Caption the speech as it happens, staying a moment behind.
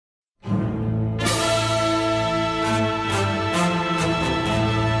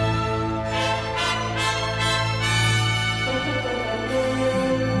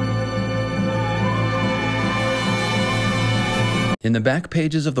In the back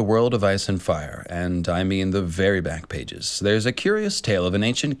pages of the World of Ice and Fire, and I mean the very back pages, there's a curious tale of an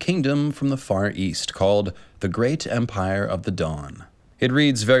ancient kingdom from the Far East called the Great Empire of the Dawn. It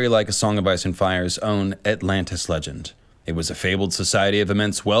reads very like A Song of Ice and Fire's own Atlantis legend. It was a fabled society of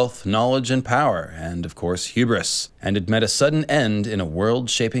immense wealth, knowledge, and power, and of course hubris, and it met a sudden end in a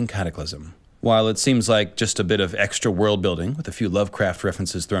world-shaping cataclysm. While it seems like just a bit of extra world building with a few Lovecraft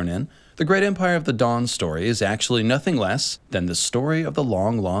references thrown in, the Great Empire of the Dawn story is actually nothing less than the story of the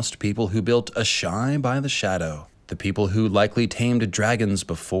long-lost people who built Asshai by the Shadow, the people who likely tamed dragons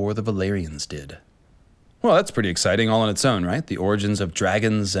before the Valyrians did. Well, that's pretty exciting all on its own, right? The origins of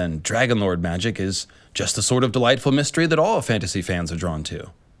dragons and Dragonlord magic is just the sort of delightful mystery that all fantasy fans are drawn to.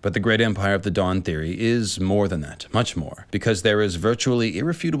 But the Great Empire of the Dawn theory is more than that, much more, because there is virtually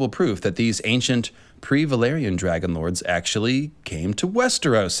irrefutable proof that these ancient pre-Valyrian Dragonlords actually came to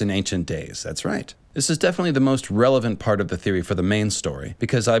Westeros in ancient days. That's right. This is definitely the most relevant part of the theory for the main story,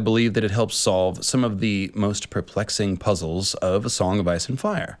 because I believe that it helps solve some of the most perplexing puzzles of A Song of Ice and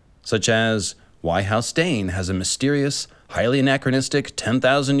Fire, such as why House Dane has a mysterious, highly anachronistic,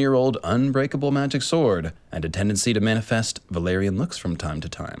 10,000-year-old unbreakable magic sword, and a tendency to manifest Valyrian looks from time to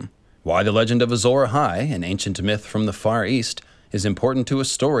time. Why the legend of Azor Ahai, an ancient myth from the Far East, is important to a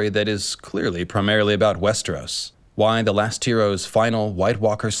story that is clearly primarily about Westeros. Why the last hero's final White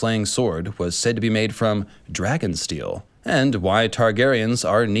Walker-slaying sword was said to be made from dragon steel, and why Targaryens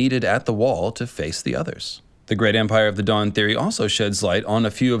are needed at the wall to face the others. The Great Empire of the Dawn theory also sheds light on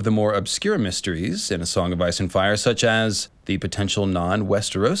a few of the more obscure mysteries in A Song of Ice and Fire, such as the potential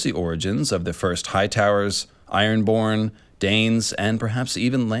non-Westerosi origins of the first Hightowers, Ironborn, Danes, and perhaps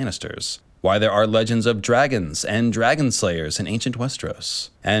even Lannisters. Why there are legends of dragons and dragon slayers in ancient Westeros,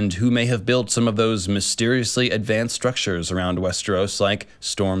 and who may have built some of those mysteriously advanced structures around Westeros like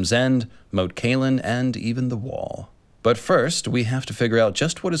Storm's End, Moat Cailin, and even the Wall. But first, we have to figure out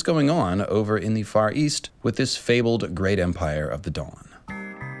just what is going on over in the Far East with this fabled Great Empire of the Dawn.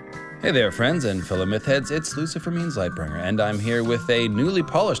 Hey there, friends and fellow mythheads, it's Lucifer Means Lightbringer, and I'm here with a newly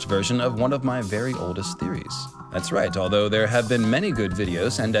polished version of one of my very oldest theories. That's right, although there have been many good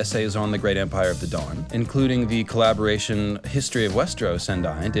videos and essays on the Great Empire of the Dawn, including the collaboration History of Westeros and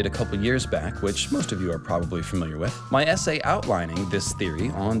I did a couple years back, which most of you are probably familiar with. My essay outlining this theory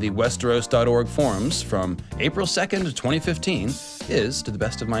on the Westeros.org forums from April 2nd, 2015 is, to the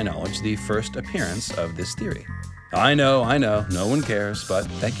best of my knowledge, the first appearance of this theory. I know, no one cares, but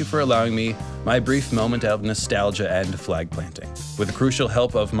thank you for allowing me my brief moment of nostalgia and flag planting. With the crucial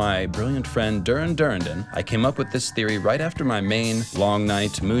help of my brilliant friend Durin Durrandon, I came up with this theory right after my main Long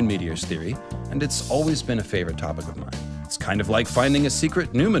Night Moon Meteors theory, and it's always been a favorite topic of mine. It's kind of like finding a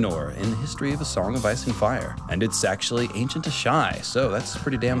secret Numenor in the history of A Song of Ice and Fire, and it's actually ancient Asshai, so that's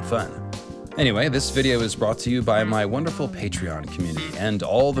pretty damn fun. Anyway, this video is brought to you by my wonderful Patreon community and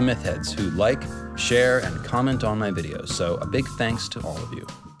all the mythheads who like, share, and comment on my videos, so a big thanks to all of you.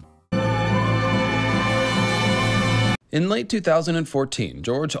 In late 2014,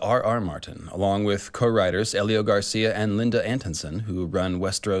 George R.R. Martin, along with co-writers Elio Garcia and Linda Antonsen, who run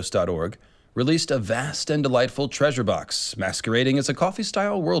Westeros.org, released a vast and delightful treasure box masquerading as a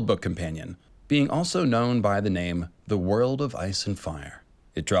coffee-style world book companion, being also known by the name The World of Ice and Fire.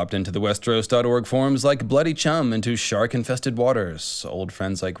 It dropped into the Westeros.org forums like bloody chum into shark-infested waters. Old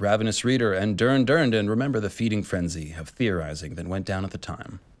friends like Ravenous Reader and Durin Durrandon remember the feeding frenzy of theorizing that went down at the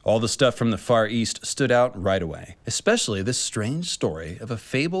time. All the stuff from the Far East stood out right away, especially this strange story of a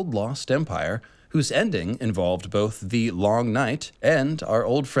fabled lost empire whose ending involved both the Long Night and our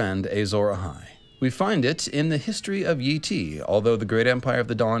old friend Azor Ahai. We find it in the history of Yi Ti, although the Great Empire of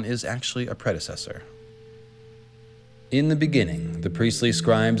the Dawn is actually a predecessor. In the beginning, the priestly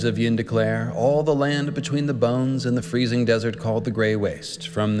scribes of Yin declare, all the land between the bones and the freezing desert called the Grey Waste,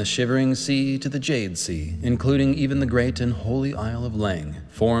 from the Shivering Sea to the Jade Sea, including even the great and holy Isle of Leng,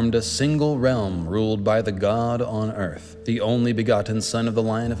 formed a single realm ruled by the God on earth, the only begotten son of the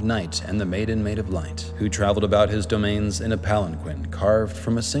Lion of Night and the Maiden Maid of Light, who traveled about his domains in a palanquin carved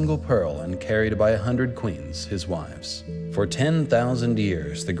from a single pearl and carried by 100 queens, his wives. For 10,000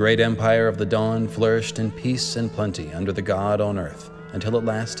 years, the great empire of the Dawn flourished in peace and plenty under the God on earth, until at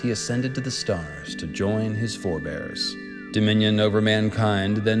last he ascended to the stars to join his forebears. Dominion over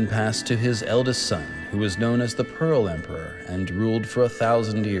mankind then passed to his eldest son, who was known as the Pearl Emperor and ruled for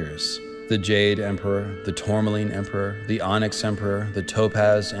 1,000 years. The Jade Emperor, the Tourmaline Emperor, the Onyx Emperor, the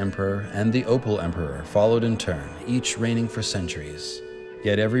Topaz Emperor, and the Opal Emperor followed in turn, each reigning for centuries.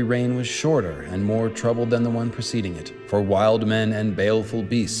 Yet every reign was shorter and more troubled than the one preceding it, for wild men and baleful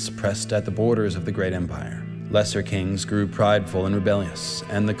beasts pressed at the borders of the great empire. Lesser kings grew prideful and rebellious,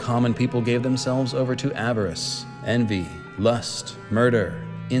 and the common people gave themselves over to avarice, envy, lust, murder,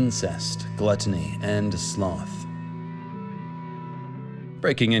 incest, gluttony, and sloth.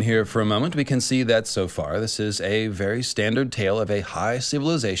 Breaking in here for a moment, we can see that so far this is a very standard tale of a high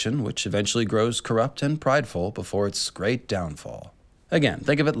civilization which eventually grows corrupt and prideful before its great downfall. Again,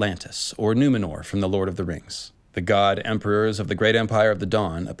 think of Atlantis, or Numenor from The Lord of the Rings. The god emperors of the Great Empire of the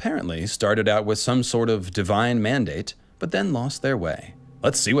Dawn apparently started out with some sort of divine mandate, but then lost their way.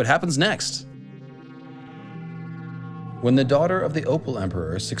 Let's see what happens next. When the daughter of the Opal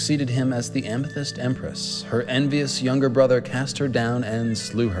Emperor succeeded him as the Amethyst Empress, her envious younger brother cast her down and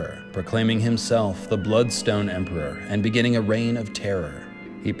slew her, proclaiming himself the Bloodstone Emperor and beginning a reign of terror.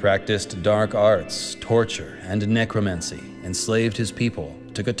 He practiced dark arts, torture, and necromancy, enslaved his people,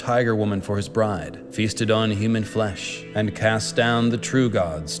 took a tiger woman for his bride, feasted on human flesh, and cast down the true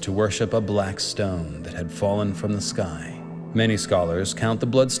gods to worship a black stone that had fallen from the sky. Many scholars count the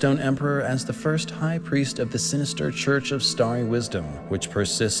Bloodstone Emperor as the first high priest of the sinister Church of Starry Wisdom, which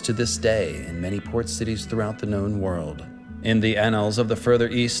persists to this day in many port cities throughout the known world. In the annals of the Further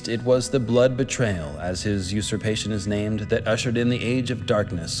East, it was the Blood Betrayal, as his usurpation is named, that ushered in the Age of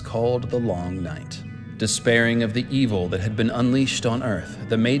Darkness called the Long Night. Despairing of the evil that had been unleashed on Earth,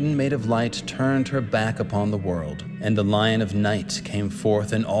 the Maiden Maid of Light turned her back upon the world, and the Lion of Night came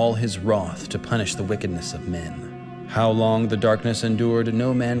forth in all his wrath to punish the wickedness of men. How long the darkness endured,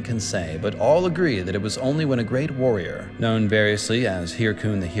 no man can say, but all agree that it was only when a great warrior, known variously as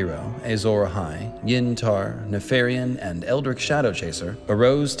Hirkun the Hero, Azor Ahai, Yin-Tar, Nefarian, and Eldritch Shadow Chaser,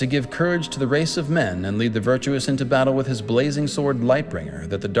 arose to give courage to the race of men and lead the virtuous into battle with his blazing sword Lightbringer,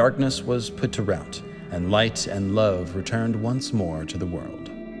 that the darkness was put to rout, and light and love returned once more to the world.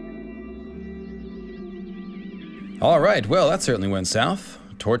 All right, well, that certainly went south.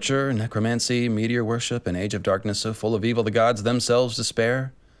 Torture, necromancy, meteor worship, an age of darkness so full of evil the gods themselves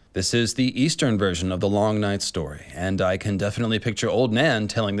despair. This is the Eastern version of the Long Night story, and I can definitely picture Old Nan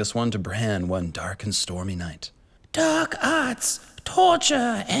telling this one to Bran one dark and stormy night. Dark arts,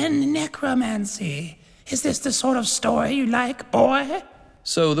 torture, and necromancy. Is this the sort of story you like, boy?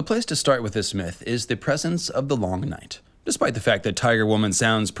 So the place to start with this myth is the presence of the Long Night, despite the fact that Tiger Woman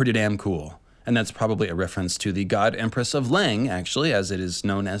sounds pretty damn cool. And that's probably a reference to the god empress of Lang, actually, as it is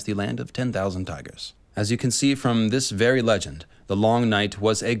known as the Land of 10,000 Tigers. As you can see from this very legend, the Long Night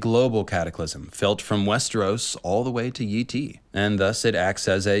was a global cataclysm, felt from Westeros all the way to Yi, and thus it acts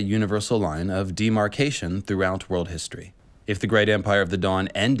as a universal line of demarcation throughout world history. If the Great Empire of the Dawn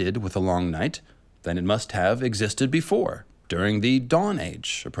ended with a Long Night, then it must have existed before, during the Dawn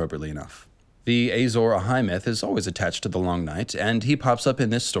Age, appropriately enough. The Azor Ahai myth is always attached to the Long Night, and he pops up in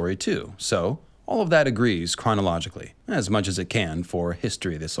this story too, so all of that agrees chronologically, as much as it can for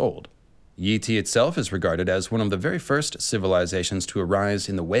history this old. Yi itself is regarded as one of the very first civilizations to arise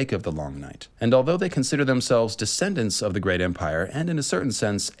in the wake of the Long Night, and although they consider themselves descendants of the Great Empire, and in a certain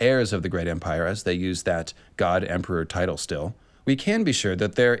sense heirs of the Great Empire as they use that God-Emperor title still, we can be sure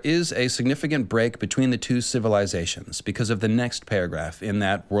that there is a significant break between the two civilizations because of the next paragraph in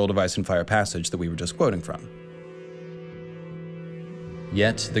that World of Ice and Fire passage that we were just quoting from.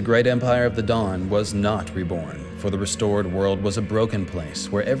 Yet the Great Empire of the Dawn was not reborn, for the restored world was a broken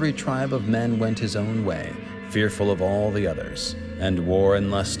place where every tribe of men went his own way, fearful of all the others, and war and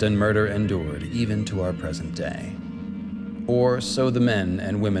lust and murder endured even to our present day. Or so the men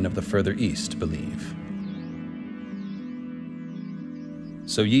and women of the Further East believe.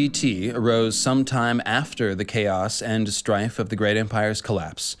 So Yi arose sometime after the chaos and strife of the Great Empire's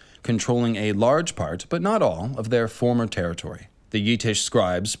collapse, controlling a large part, but not all, of their former territory. The Yitish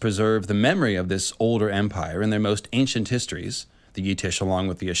scribes preserve the memory of this older empire in their most ancient histories. The Yitish, along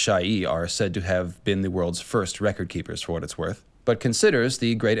with the Asshai, are said to have been the world's first record keepers for what it's worth, but considers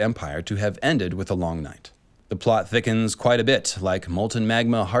the Great Empire to have ended with a Long Night. The plot thickens quite a bit, like molten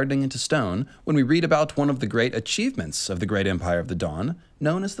magma hardening into stone, when we read about one of the great achievements of the Great Empire of the Dawn,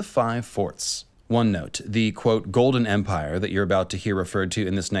 known as the Five Forts. One note, the, quote, Golden Empire that you're about to hear referred to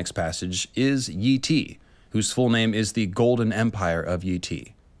in this next passage is Yi, whose full name is the Golden Empire of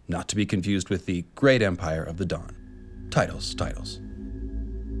Yi, not to be confused with the Great Empire of the Dawn. Titles.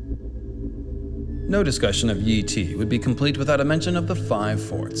 No discussion of Yi would be complete without a mention of the Five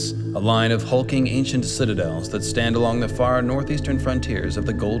Forts, a line of hulking ancient citadels that stand along the far northeastern frontiers of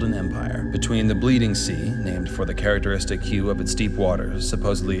the Golden Empire, between the Bleeding Sea, named for the characteristic hue of its deep waters,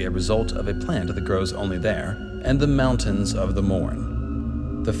 supposedly a result of a plant that grows only there, and the Mountains of the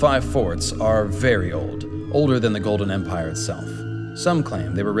Morn. The Five Forts are very old, older than the Golden Empire itself. Some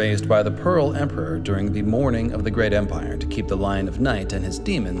claim they were raised by the Pearl Emperor during the mourning of the Great Empire to keep the Lion of Night and his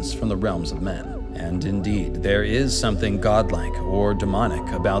demons from the realms of men. And indeed, there is something godlike or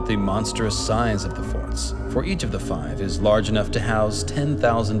demonic about the monstrous size of the forts, for each of the 5 is large enough to house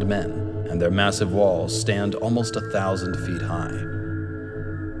 10,000 men, and their massive walls stand almost 1,000 feet high.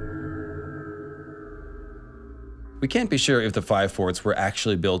 We can't be sure if the 5 forts were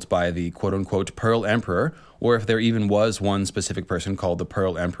actually built by the quote-unquote Pearl Emperor, or if there even was one specific person called the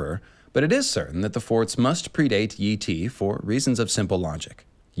Pearl Emperor, but it is certain that the forts must predate Yi Ti for reasons of simple logic.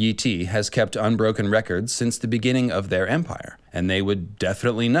 Yi Ti has kept unbroken records since the beginning of their empire, and they would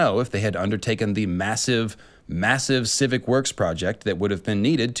definitely know if they had undertaken the massive civic works project that would have been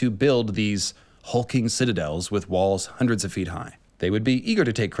needed to build these hulking citadels with walls hundreds of feet high. They would be eager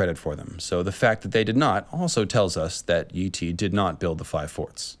to take credit for them, so the fact that they did not also tells us that Yi Ti did not build the 5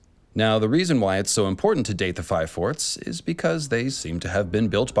 forts. Now, the reason why it's so important to date the 5 forts is because they seem to have been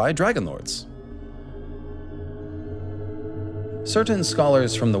built by Dragonlords. Certain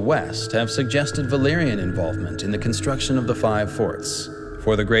scholars from the West have suggested Valyrian involvement in the construction of the 5 forts.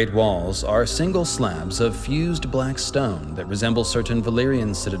 For the Great Walls are single slabs of fused black stone that resemble certain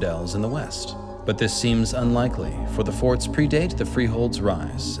Valyrian citadels in the West. But this seems unlikely, for the forts predate the Freehold's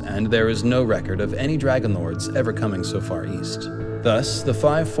rise, and there is no record of any Dragonlords ever coming so far east. Thus, the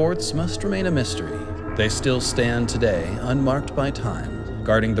 5 forts must remain a mystery. They still stand today, unmarked by time,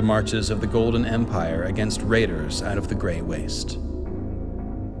 guarding the marches of the Golden Empire against raiders out of the Grey Waste.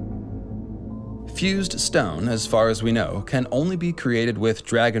 Fused stone, as far as we know, can only be created with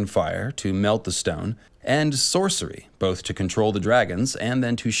dragonfire to melt the stone, and sorcery, both to control the dragons and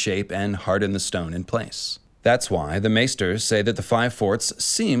then to shape and harden the stone in place. That's why the Maesters say that the 5 forts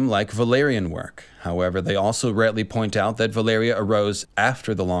seem like Valyrian work. However, they also rightly point out that Valyria arose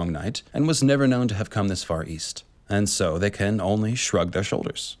after the Long Night and was never known to have come this far east. And so they can only shrug their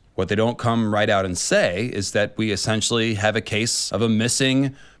shoulders. What they don't come right out and say is that we essentially have a case of a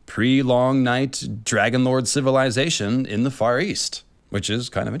missing pre-Long Night Dragonlord civilization in the Far East, which is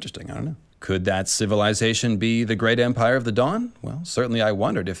kind of interesting. I don't know. Could that civilization be the Great Empire of the Dawn? Well, certainly I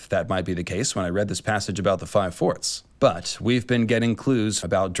wondered if that might be the case when I read this passage about the 5 forts. But we've been getting clues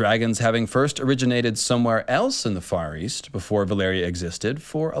about dragons having first originated somewhere else in the Far East before Valyria existed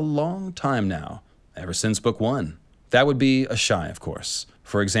for a long time now, ever since Book 1. That would be Asshai, of course.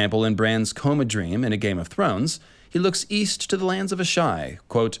 For example, in Bran's coma dream in A Game of Thrones, he looks east to the lands of Asshai,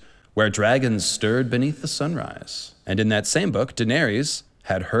 quote, where dragons stirred beneath the sunrise. And in that same book, Daenerys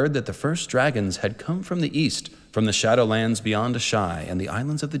had heard that the first dragons had come from the east, from the Shadowlands beyond Asshai and the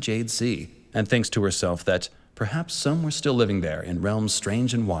islands of the Jade Sea, and thinks to herself that perhaps some were still living there in realms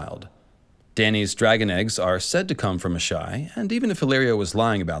strange and wild. Dany's dragon eggs are said to come from Asshai, and even if Valyria was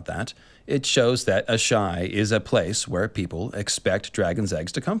lying about that, it shows that Asshai is a place where people expect dragon's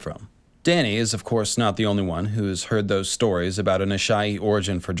eggs to come from. Dany is, of course, not the only one who's heard those stories about an Asshai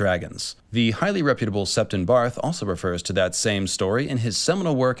origin for dragons. The highly reputable Septon Barth also refers to that same story in his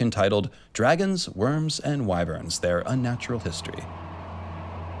seminal work entitled Dragons, Worms, and Wyverns, Their Unnatural History.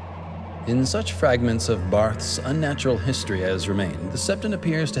 In such fragments of Barth's unnatural history as remain, the Septon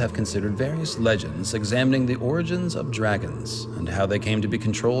appears to have considered various legends examining the origins of dragons and how they came to be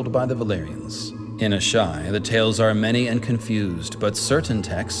controlled by the Valyrians. In Asshai, the tales are many and confused, but certain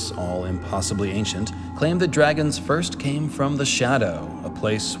texts, all impossibly ancient, claim that dragons first came from the Shadow, a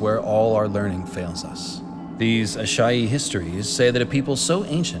place where all our learning fails us. These Asshai histories say that a people so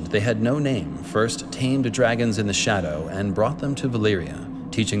ancient they had no name first tamed dragons in the Shadow and brought them to Valyria,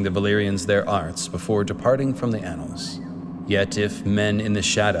 teaching the Valyrians their arts before departing from the annals. Yet if men in the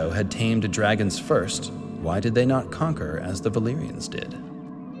Shadow had tamed dragons first, why did they not conquer as the Valyrians did?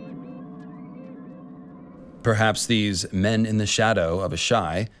 Perhaps these men in the shadow of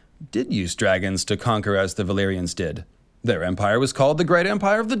Asshai did use dragons to conquer as the Valyrians did. Their empire was called the Great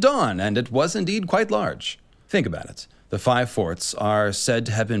Empire of the Dawn, and it was indeed quite large. Think about it. The 5 forts are said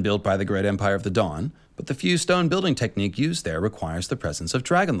to have been built by the Great Empire of the Dawn, but the fused stone building technique used there requires the presence of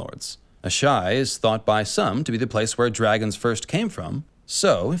Dragonlords. Asshai is thought by some to be the place where dragons first came from,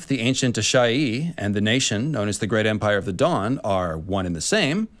 so if the ancient Asshai and the nation known as the Great Empire of the Dawn are one and the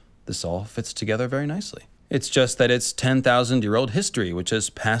same, this all fits together very nicely. It's just that it's 10,000-year-old history which has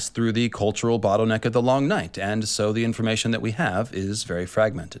passed through the cultural bottleneck of the Long Night, and so the information that we have is very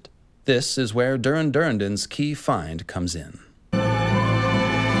fragmented. This is where Durin Durrandon's key find comes in.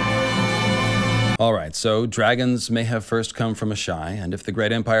 Alright, so dragons may have first come from Asshai, and if the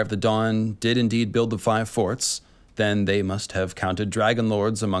Great Empire of the Dawn did indeed build the 5 forts, then they must have counted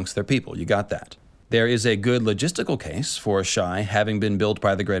Dragonlords amongst their people. You got that. There is a good logistical case for Asshai having been built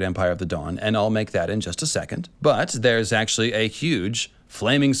by the Great Empire of the Dawn, and I'll make that in just a second. But there's actually a huge,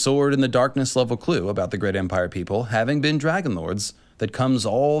 flaming sword in the darkness level clue about the Great Empire people having been Dragonlords that comes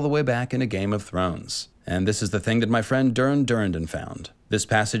all the way back in a Game of Thrones. And this is the thing that my friend Durrandon found. This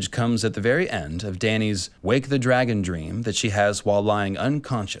passage comes at the very end of Dany's Wake the Dragon dream that she has while lying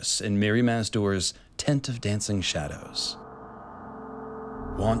unconscious in Mirri Maz Duur's Tent of Dancing Shadows.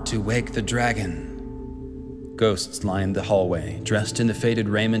 Want to wake the dragon? Ghosts lined the hallway, dressed in the faded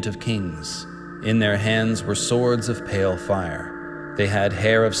raiment of kings. In their hands were swords of pale fire. They had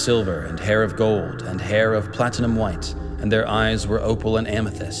hair of silver and hair of gold and hair of platinum white, and their eyes were opal and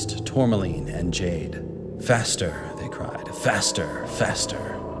amethyst, tourmaline and jade. Faster, they cried, faster,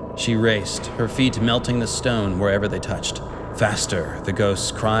 faster. She raced, her feet melting the stone wherever they touched. Faster, the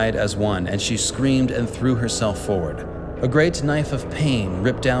ghosts cried as one, and she screamed and threw herself forward. A great knife of pain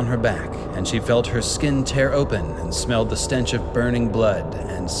ripped down her back, and she felt her skin tear open and smelled the stench of burning blood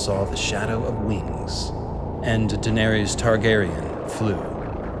and saw the shadow of wings. And Daenerys Targaryen flew.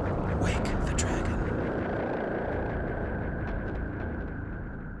 Wake the dragon.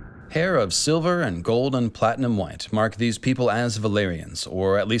 Hair of silver and gold and platinum white mark these people as Valyrians,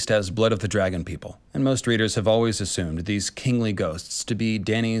 or at least as Blood of the Dragon people, and most readers have always assumed these kingly ghosts to be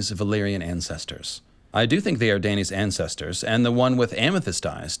Dany's Valyrian ancestors. I do think they are Dany's ancestors, and the one with amethyst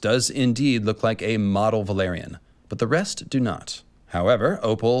eyes does indeed look like a model Valyrian, but the rest do not. However,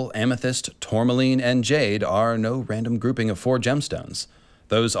 opal, amethyst, tourmaline, and jade are no random grouping of 4 gemstones.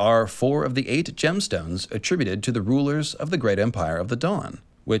 Those are 4 of the 8 gemstones attributed to the rulers of the Great Empire of the Dawn,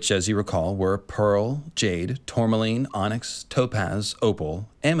 which, as you recall, were pearl, jade, tourmaline, onyx, topaz, opal,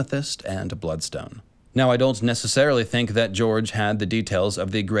 amethyst, and bloodstone. Now, I don't necessarily think that George had the details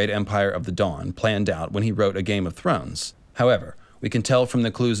of the Great Empire of the Dawn planned out when he wrote A Game of Thrones. However, we can tell from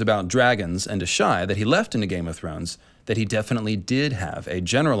the clues about dragons and Asshai that he left in A Game of Thrones that he definitely did have a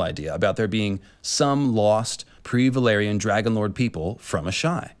general idea about there being some lost pre-Valyrian Dragonlord people from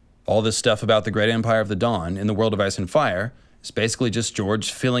Asshai. All this stuff about the Great Empire of the Dawn in the World of Ice and Fire is basically just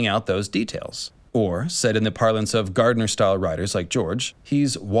George filling out those details. Or, said in the parlance of gardener-style writers like George,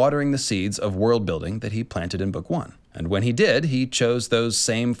 he's watering the seeds of world-building that he planted in Book 1. And when he did, he chose those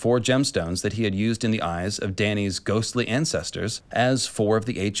same 4 gemstones that he had used in the eyes of Dany's ghostly ancestors as 4 of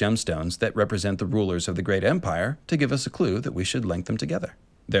the 8 gemstones that represent the rulers of the Great Empire to give us a clue that we should link them together.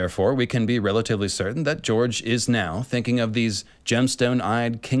 Therefore, we can be relatively certain that George is now thinking of these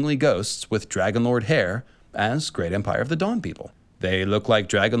gemstone-eyed kingly ghosts with Dragonlord hair as Great Empire of the Dawn people. They look like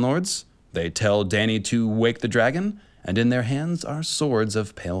Dragonlords. They tell Dany to wake the dragon, and in their hands are swords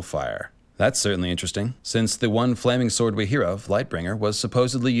of pale fire. That's certainly interesting, since the one flaming sword we hear of, Lightbringer, was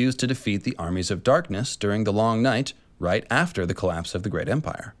supposedly used to defeat the armies of darkness during the Long Night, right after the collapse of the Great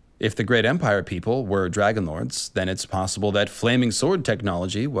Empire. If the Great Empire people were Dragonlords, then it's possible that flaming sword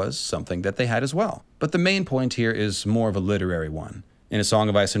technology was something that they had as well. But the main point here is more of a literary one. In A Song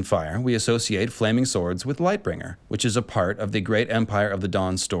of Ice and Fire, we associate flaming swords with Lightbringer, which is a part of the Great Empire of the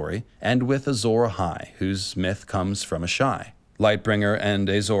Dawn story, and with Azor Ahai, whose myth comes from Asshai. Lightbringer and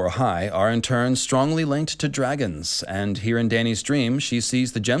Azor Ahai are in turn strongly linked to dragons, and here in Dany's dream, she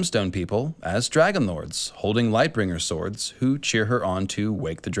sees the Gemstone people as Dragonlords, holding Lightbringer swords, who cheer her on to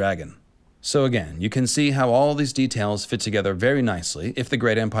wake the dragon. So again, you can see how all these details fit together very nicely if the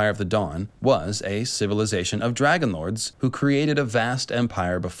Great Empire of the Dawn was a civilization of Dragonlords who created a vast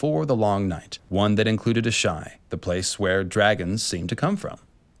empire before the Long Night, one that included Asshai, the place where dragons seem to come from.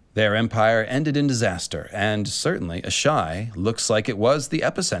 Their empire ended in disaster, and certainly Asshai looks like it was the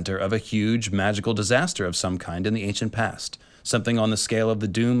epicenter of a huge magical disaster of some kind in the ancient past, something on the scale of the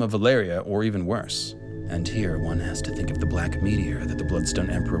doom of Valyria or even worse. And here one has to think of the black meteor that the Bloodstone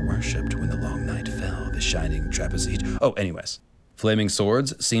Emperor worshipped when the Long Night fell, the shining trapezoid. Oh, anyways. Flaming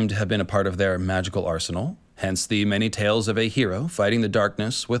swords seem to have been a part of their magical arsenal, hence the many tales of a hero fighting the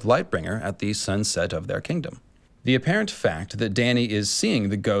darkness with Lightbringer at the sunset of their kingdom. The apparent fact that Dany is seeing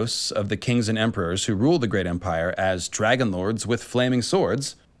the ghosts of the kings and emperors who ruled the Great Empire as Dragonlords with flaming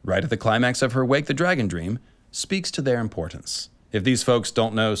swords, right at the climax of her Wake the Dragon dream, speaks to their importance. If these folks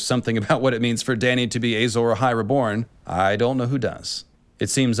don't know something about what it means for Dany to be Azor Ahai reborn, I don't know who does. It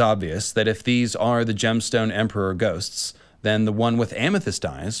seems obvious that if these are the Gemstone Emperor ghosts, then the one with amethyst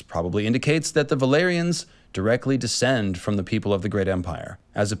eyes probably indicates that the Valyrians directly descend from the people of the Great Empire,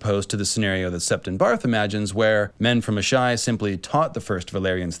 as opposed to the scenario that Septon Barth imagines where men from Asshai simply taught the first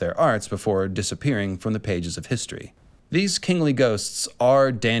Valyrians their arts before disappearing from the pages of history. These kingly ghosts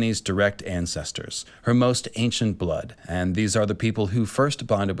are Dany's direct ancestors, her most ancient blood, and these are the people who first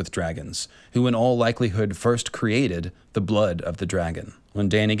bonded with dragons, who in all likelihood first created the blood of the dragon. When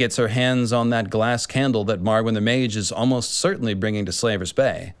Dany gets her hands on that glass candle that Marwyn the Mage is almost certainly bringing to Slaver's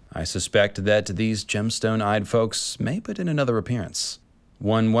Bay, I suspect that these gemstone-eyed folks may put in another appearance.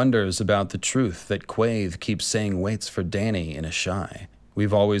 One wonders about the truth that Quaithe keeps saying waits for Dany in Asshai.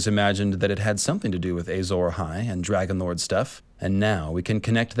 We've always imagined that it had something to do with Azor Ahai and Dragonlord stuff, and now we can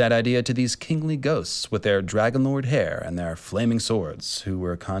connect that idea to these kingly ghosts with their Dragonlord hair and their flaming swords who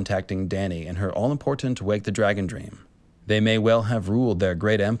were contacting Dany in her all-important Wake the Dragon dream. They may well have ruled their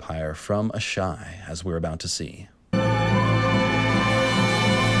great empire from Asshai, as we're about to see.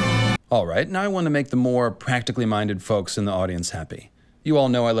 Alright, now I want to make the more practically minded folks in the audience happy. You all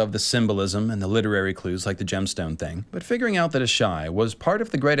know I love the symbolism and the literary clues like the gemstone thing, but figuring out that Asshai was part of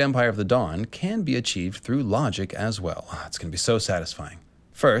the Great Empire of the Dawn can be achieved through logic as well. It's going to be so satisfying.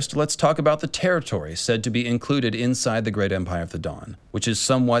 First, let's talk about the territory said to be included inside the Great Empire of the Dawn, which is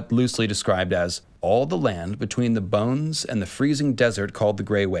somewhat loosely described as all the land between the bones and the freezing desert called the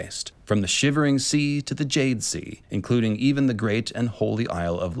Grey Waste, from the Shivering Sea to the Jade Sea, including even the great and holy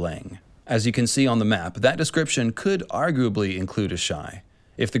Isle of Leng. As you can see on the map, that description could arguably include Asshai.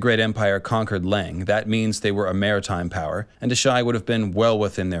 If the Great Empire conquered Leng, that means they were a maritime power, and Asshai would have been well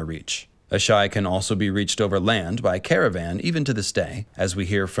within their reach. Asshai can also be reached over land by caravan even to this day, as we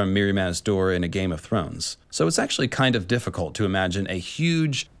hear from Mirri Maz Dor in A Game of Thrones. So it's actually kind of difficult to imagine a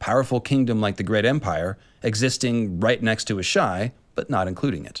huge, powerful kingdom like the Great Empire existing right next to Asshai, but not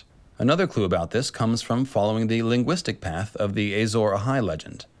including it. Another clue about this comes from following the linguistic path of the Azor Ahai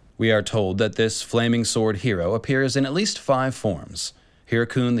legend. We are told that this flaming sword hero appears in at least 5 forms: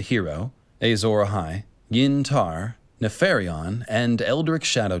 Hirkun the hero, Azor Ahai, Yin Tar, Nefarion, and Eldric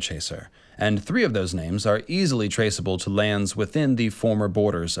Shadowchaser, and 3 of those names are easily traceable to lands within the former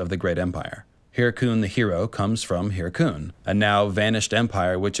borders of the Great Empire. Hirkun the hero comes from Hirkun, a now vanished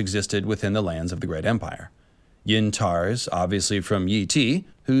empire which existed within the lands of the Great Empire. Yin Tar's obviously from Yi Ti,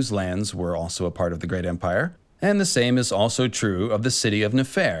 whose lands were also a part of the Great Empire, and the same is also true of the city of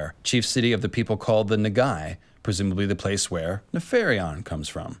Nefer, chief city of the people called the Nagai, presumably the place where Nefarion comes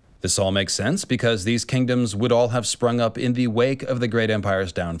from. This all makes sense because these kingdoms would all have sprung up in the wake of the Great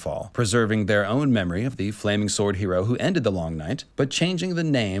Empire's downfall, preserving their own memory of the flaming sword hero who ended the Long Night, but changing the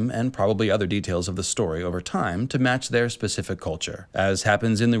name and probably other details of the story over time to match their specific culture, as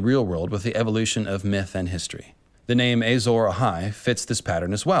happens in the real world with the evolution of myth and history. The name Azor Ahai fits this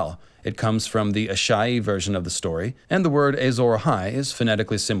pattern as well. It comes from the Asshai version of the story, and the word Azor Ahai is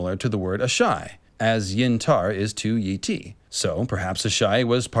phonetically similar to the word Asshai, as Yin Tar is to Yi Ti. So perhaps Asshai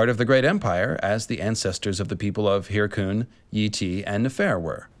was part of the Great Empire as the ancestors of the people of Hirkun, Yi Ti, and Nefer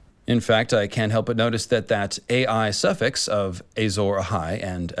were. In fact, I can't help but notice that AI suffix of Azor Ahai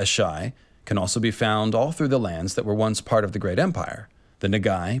and Asshai can also be found all through the lands that were once part of the Great Empire: the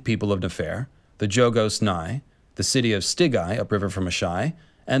Nagai, people of Nefer, the Jogos Nai, the city of Stigai, upriver from Asshai,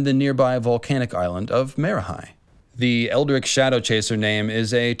 and the nearby volcanic island of Marahai. The Eldric Shadowchaser name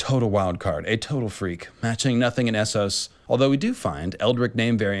is a total wildcard, a total freak, matching nothing in Essos, although we do find Eldric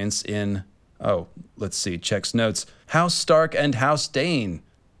name variants in, checks notes, House Stark and House Dane.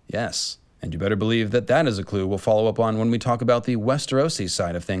 Yes, and you better believe that is a clue we'll follow up on when we talk about the Westerosi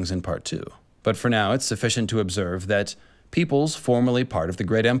side of things in Part 2. But for now, it's sufficient to observe that peoples formerly part of the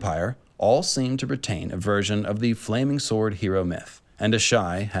Great Empire all seem to retain a version of the flaming sword hero myth, and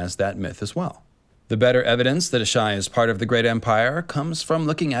Asshai has that myth as well. The better evidence that Asshai is part of the Great Empire comes from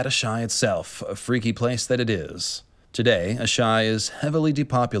looking at Asshai itself, a freaky place that it is. Today, Asshai is heavily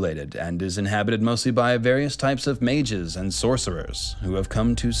depopulated and is inhabited mostly by various types of mages and sorcerers who have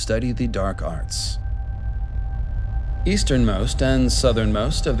come to study the dark arts. Easternmost and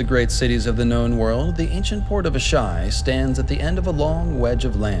southernmost of the great cities of the known world, the ancient port of Asshai stands at the end of a long wedge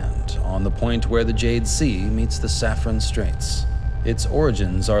of land, on the point where the Jade Sea meets the Saffron Straits. Its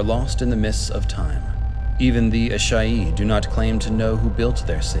origins are lost in the mists of time. Even the Asshai do not claim to know who built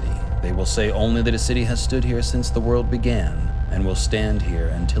their city. They will say only that a city has stood here since the world began, and will stand here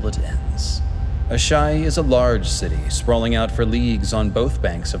until it ends. Asshai is a large city, sprawling out for leagues on both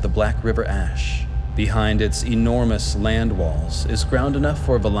banks of the Black River Ash. Behind its enormous land walls is ground enough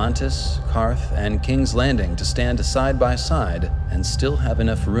for Volantis, Karth, and King's Landing to stand side by side and still have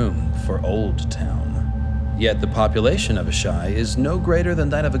enough room for Old Town. Yet the population of Asshai is no greater than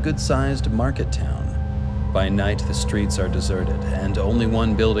that of a good-sized market town. By night, the streets are deserted, and only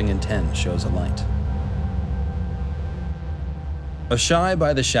one building in 10 shows a light. Asshai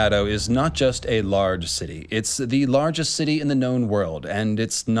by the Shadow is not just a large city, it's the largest city in the known world, and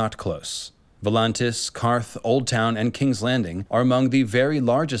it's not close. Volantis, Karth, Old Town, and King's Landing are among the very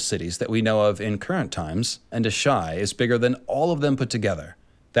largest cities that we know of in current times, and Asshai is bigger than all of them put together.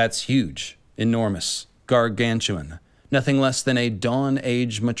 That's huge, enormous, gargantuan, nothing less than a Dawn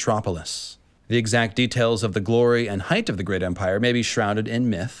Age metropolis. The exact details of the glory and height of the Great Empire may be shrouded in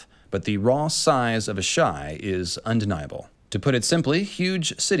myth, but the raw size of Asshai is undeniable. To put it simply,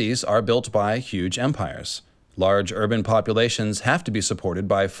 huge cities are built by huge empires. Large urban populations have to be supported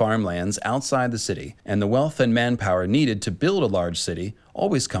by farmlands outside the city, and the wealth and manpower needed to build a large city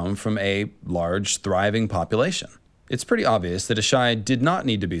always come from a large, thriving population. It's pretty obvious that Asshai did not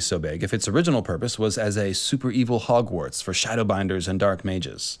need to be so big if its original purpose was as a super evil Hogwarts for Shadowbinders and Dark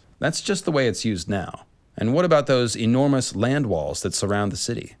Mages. That's just the way it's used now. And what about those enormous land walls that surround the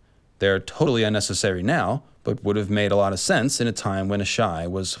city? They're totally unnecessary now, but would have made a lot of sense in a time when Asshai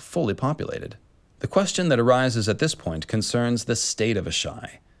was fully populated. The question that arises at this point concerns the state of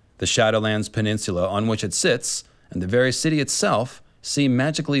Asshai. The Shadowlands Peninsula on which it sits, and the very city itself, seem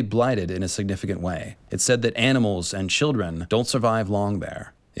magically blighted in a significant way. It's said that animals and children don't survive long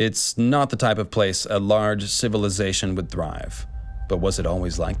there. It's not the type of place a large civilization would thrive. But was it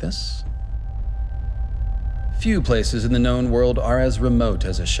always like this? Few places in the known world are as remote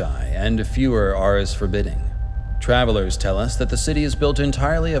as Asshai, and fewer are as forbidding. Travelers tell us that the city is built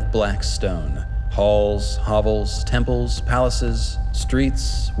entirely of black stone. Halls, hovels, temples, palaces,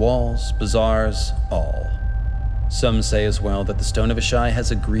 streets, walls, bazaars, all. Some say as well that the stone of Asshai has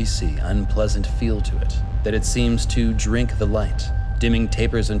a greasy, unpleasant feel to it, that it seems to drink the light, dimming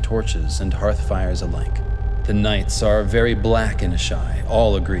tapers and torches and hearth fires alike. The nights are very black in Asshai,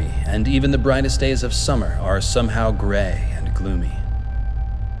 all agree, and even the brightest days of summer are somehow gray and gloomy.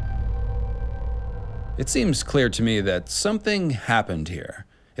 It seems clear to me that something happened here.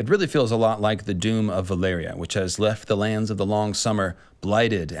 It really feels a lot like the doom of Valyria, which has left the lands of the long summer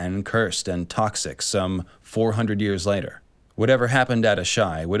blighted and cursed and toxic some 400 years later. Whatever happened at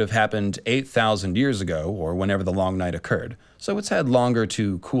Asshai would have happened 8,000 years ago, or whenever the long night occurred, so it's had longer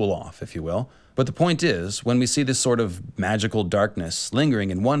to cool off, if you will. But the point is, when we see this sort of magical darkness lingering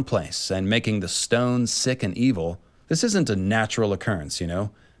in one place and making the stone sick and evil, this isn't a natural occurrence, you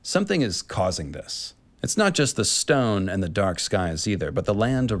know? Something is causing this. It's not just the stone and the dark skies either, but the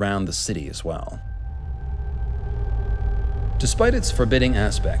land around the city as well. Despite its forbidding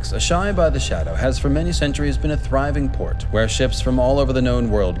aspects, Asshai by the Shadow has for many centuries been a thriving port where ships from all over the known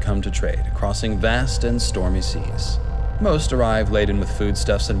world come to trade, crossing vast and stormy seas. Most arrive laden with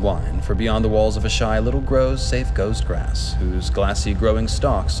foodstuffs and wine, for beyond the walls of Asshai little grows safe ghost grass, whose glassy growing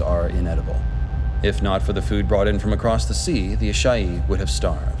stalks are inedible. If not for the food brought in from across the sea, the Asshai would have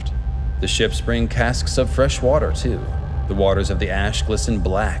starved. The ships bring casks of fresh water, too. The waters of the Ash glisten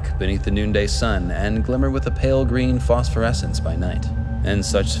black beneath the noonday sun and glimmer with a pale green phosphorescence by night. And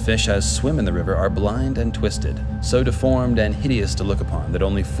such fish as swim in the river are blind and twisted, so deformed and hideous to look upon that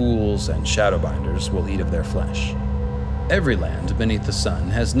only fools and shadowbinders will eat of their flesh. Every land beneath the sun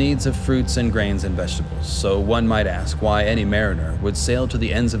has needs of fruits and grains and vegetables, so one might ask why any mariner would sail to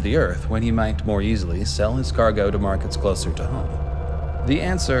the ends of the earth when he might more easily sell his cargo to markets closer to home. The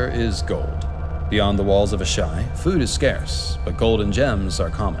answer is gold. Beyond the walls of Asshai, food is scarce, but gold and gems are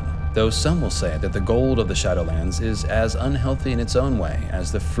common, though some will say that the gold of the Shadowlands is as unhealthy in its own way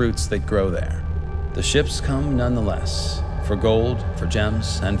as the fruits that grow there. The ships come nonetheless, for gold, for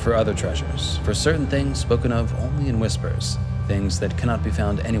gems, and for other treasures, for certain things spoken of only in whispers, things that cannot be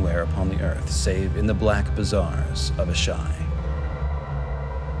found anywhere upon the earth save in the black bazaars of Asshai.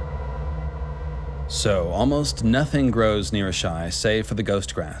 So, almost nothing grows near Asshai save for the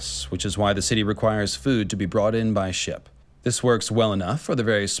ghost grass, which is why the city requires food to be brought in by ship. This works well enough for the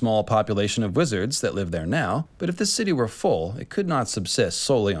very small population of wizards that live there now, but if the city were full, it could not subsist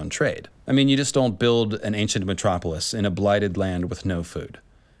solely on trade. I mean, you just don't build an ancient metropolis in a blighted land with no food.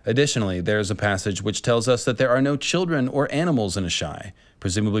 Additionally, there's a passage which tells us that there are no children or animals in Asshai,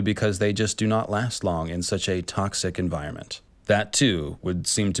 presumably because they just do not last long in such a toxic environment. That, too, would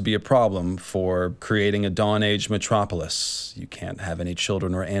seem to be a problem for creating a Dawn Age metropolis. You can't have any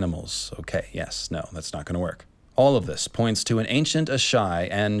children or animals. Okay, yes, no, that's not going to work. All of this points to an ancient Asshai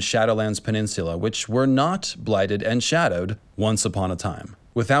and Shadowlands Peninsula which were not blighted and shadowed once upon a time.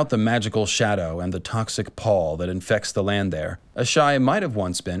 Without the magical shadow and the toxic pall that infects the land there, Asshai might have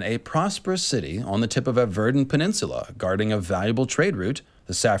once been a prosperous city on the tip of a verdant peninsula, guarding a valuable trade route,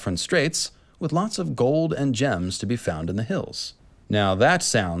 the Saffron Straits, with lots of gold and gems to be found in the hills. Now that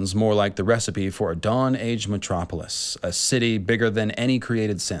sounds more like the recipe for a Dawn Age metropolis, a city bigger than any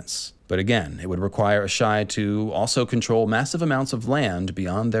created since. But again, it would require Asshai to also control massive amounts of land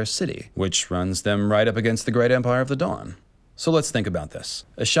beyond their city, which runs them right up against the Great Empire of the Dawn. So let's think about this.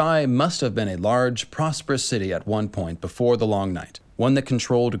 Asshai must have been a large, prosperous city at one point before the Long Night, one that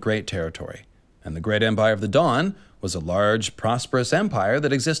controlled great territory. And the Great Empire of the Dawn was a large, prosperous empire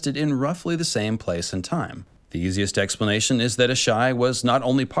that existed in roughly the same place and time. The easiest explanation is that Asshai was not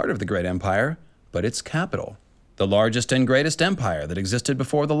only part of the Great Empire, but its capital. The largest and greatest empire that existed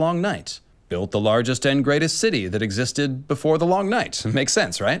before the Long Night. built the largest and greatest city that existed before the Long Night. Makes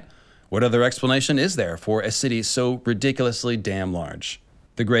sense, right? What other explanation is there for a city so ridiculously damn large?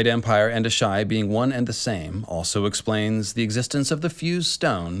 The Great Empire and Asshai being one and the same also explains the existence of the fused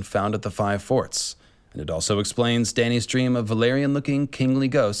stone found at the Five Forts. And it also explains Dany's dream of Valyrian-looking kingly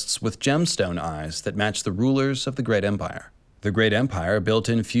ghosts with gemstone eyes that match the rulers of the Great Empire. The Great Empire built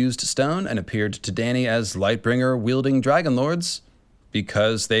in fused stone and appeared to Dany as Lightbringer-wielding Dragonlords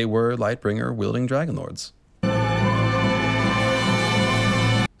because they were Lightbringer-wielding Dragonlords.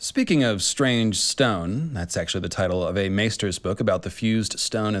 Speaking of strange stone, that's actually the title of a maester's book about the fused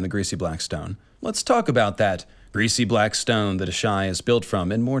stone and the greasy black stone. Let's talk about that greasy black stone that Asshai is built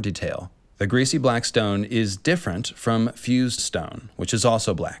from in more detail. The greasy black stone is different from fused stone, which is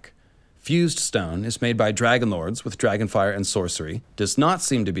also black. Fused stone is made by Dragonlords with dragonfire and sorcery, does not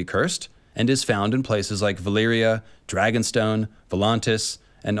seem to be cursed, and is found in places like Valyria, Dragonstone, Volantis,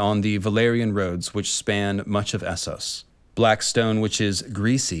 and on the Valyrian roads which span much of Essos. Black stone, which is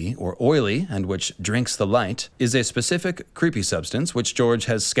greasy or oily and which drinks the light, is a specific creepy substance which George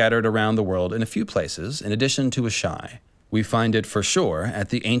has scattered around the world in a few places in addition to Asshai. We find it for sure at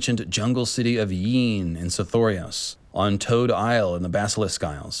the ancient jungle city of Yin in Sothorios, on Toad Isle in the Basilisk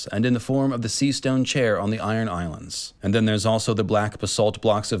Isles, and in the form of the sea stone chair on the Iron Islands. And then there's also the black basalt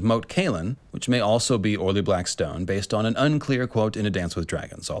blocks of Moat Cailin, which may also be oily black stone based on an unclear quote in A Dance with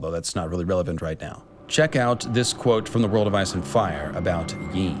Dragons, although that's not really relevant right now. Check out this quote from the World of Ice and Fire about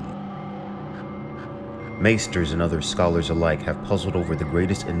Yin. Maesters and other scholars alike have puzzled over the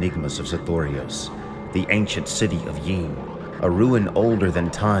greatest enigmas of Sothorios, the ancient city of Yin, a ruin older than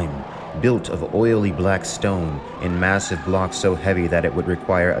time, built of oily black stone in massive blocks so heavy that it would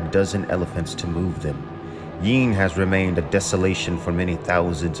require a dozen elephants to move them. Yin has remained a desolation for many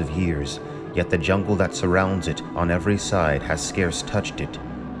thousands of years, yet the jungle that surrounds it on every side has scarce touched it.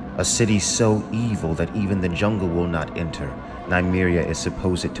 A city so evil that even the jungle will not enter, Nymeria is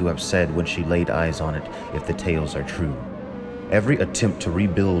supposed to have said when she laid eyes on it, if the tales are true. Every attempt to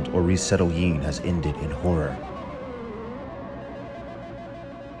rebuild or resettle Yin has ended in horror.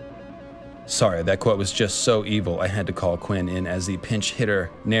 Sorry, that quote was just so evil I had to call Quinn in as the pinch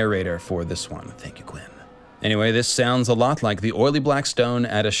hitter narrator for this one. Thank you, Quinn. Anyway, this sounds a lot like the oily black stone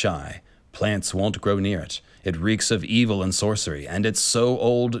at Asshai. Plants won't grow near it. It reeks of evil and sorcery, and it's so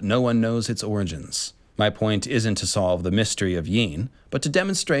old no one knows its origins. My point isn't to solve the mystery of Yin, but to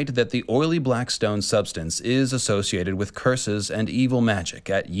demonstrate that the oily black stone substance is associated with curses and evil magic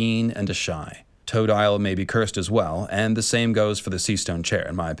at Yin and Asshai. Toad Isle may be cursed as well, and the same goes for the sea stone chair,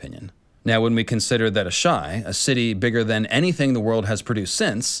 in my opinion. Now, when we consider that Asshai, a city bigger than anything the world has produced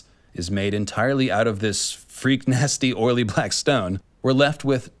since, is made entirely out of this freak nasty oily black stone, we're left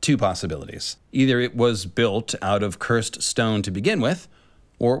with two possibilities. Either it was built out of cursed stone to begin with,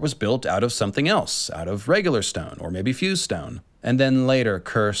 or it was built out of something else, out of regular stone, or maybe fused stone, and then later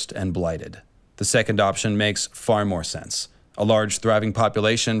cursed and blighted. The second option makes far more sense. A large, thriving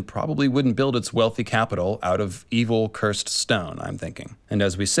population probably wouldn't build its wealthy capital out of evil, cursed stone, I'm thinking. And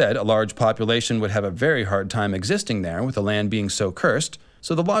as we said, a large population would have a very hard time existing there with the land being so cursed,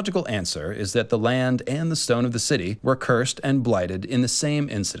 so the logical answer is that the land and the stone of the city were cursed and blighted in the same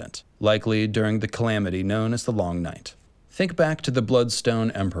incident, likely during the calamity known as the Long Night. Think back to the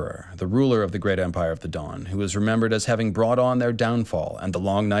Bloodstone Emperor, the ruler of the Great Empire of the Dawn, who is remembered as having brought on their downfall and the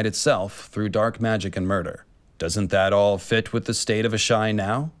Long Night itself through dark magic and murder. Doesn't that all fit with the state of Asshai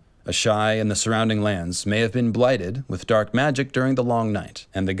now? Asshai and the surrounding lands may have been blighted with dark magic during the Long Night,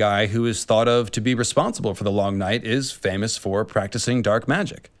 and the guy who is thought of to be responsible for the Long Night is famous for practicing dark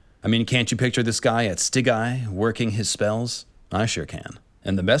magic. I mean, can't you picture this guy at Stygia working his spells? I sure can.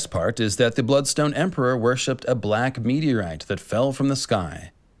 And the best part is that the Bloodstone Emperor worshipped a black meteorite that fell from the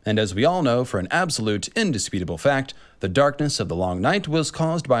sky. And as we all know for an absolute, indisputable fact, the darkness of the Long Night was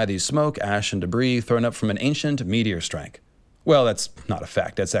caused by the smoke, ash, and debris thrown up from an ancient meteor strike. Well, that's not a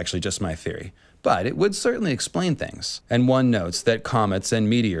fact, that's actually just my theory. But it would certainly explain things. And one notes that comets and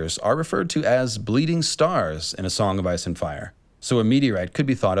meteors are referred to as bleeding stars in A Song of Ice and Fire. So a meteorite could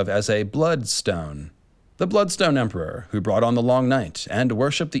be thought of as a bloodstone. The Bloodstone Emperor, who brought on the Long Night and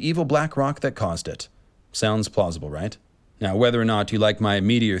worshipped the evil black rock that caused it. Sounds plausible, right? Now, whether or not you like my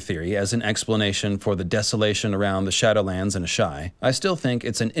meteor theory as an explanation for the desolation around the Shadowlands and Asshai, I still think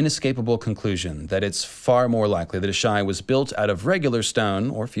it's an inescapable conclusion that it's far more likely that Asshai was built out of regular stone,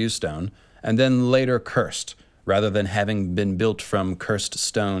 or fused stone, and then later cursed, rather than having been built from cursed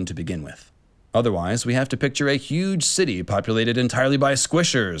stone to begin with. Otherwise, we have to picture a huge city populated entirely by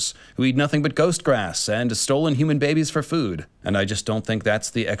squishers, who eat nothing but ghost grass and stolen human babies for food. And I just don't think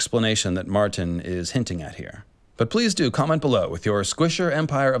that's the explanation that Martin is hinting at here. But please do comment below with your Squisher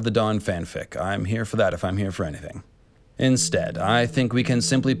Empire of the Dawn fanfic. I'm here for that if I'm here for anything. Instead, I think we can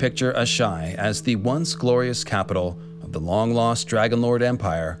simply picture Asshai as the once glorious capital of the long-lost Dragonlord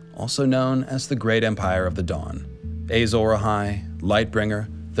Empire, also known as the Great Empire of the Dawn. Azor Ahai, Lightbringer,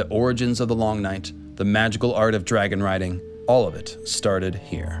 the origins of the Long Night, the magical art of dragon riding, all of it started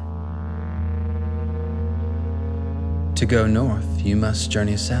here. To go north, you must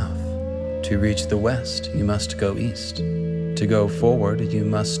journey south. To reach the west, you must go east. To go forward, you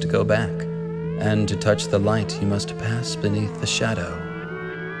must go back. And to touch the light, you must pass beneath the shadow.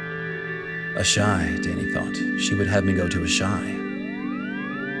 Asshai, Dany thought. She would have me go to Asshai.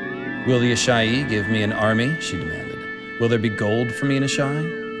 Will the Asshai give me an army? She demanded. Will there be gold for me in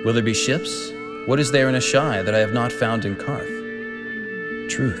Asshai? Will there be ships? What is there in Asshai that I have not found in Karth?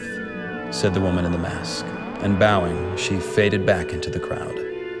 Truth, said the woman in the mask, and bowing, she faded back into the crowd.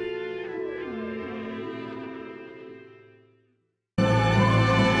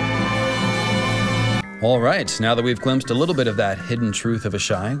 All right, now that we've glimpsed a little bit of that hidden truth of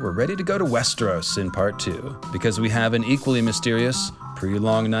Asshai, we're ready to go to Westeros in part 2, because we have an equally mysterious,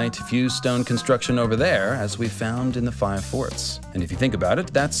 pre-Long Night fused stone construction over there, as we found in the Five Forts. And if you think about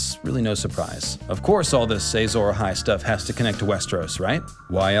it, that's really no surprise. Of course all this Azor Ahai stuff has to connect to Westeros, right?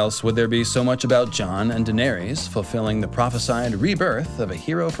 Why else would there be so much about Jon and Daenerys fulfilling the prophesied rebirth of a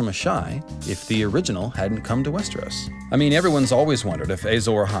hero from Asshai if the original hadn't come to Westeros? I mean, everyone's always wondered if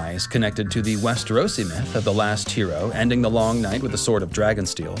Azor Ahai is connected to the Westerosi myth of the last hero ending the Long Night with a sword of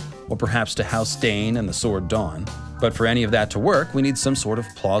Dragonsteel, or perhaps to House Dane and the Sword Dawn. But for any of that to work, we need some sort of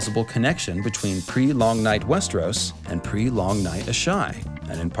plausible connection between pre-Long Night Westeros and pre-Long Night Asshai.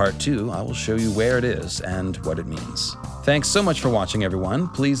 And in part 2, I will show you where it is and what it means. Thanks so much for watching, everyone.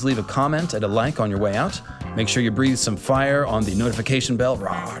 Please leave a comment and a like on your way out. Make sure you breathe some fire on the notification bell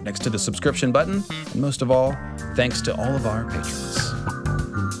next to the subscription button. And most of all, thanks to all of our patrons.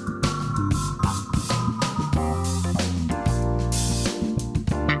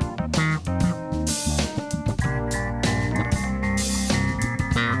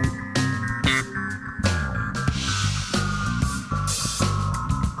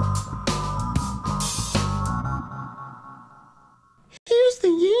 Here's the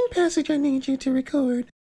Yin passage I need you to record.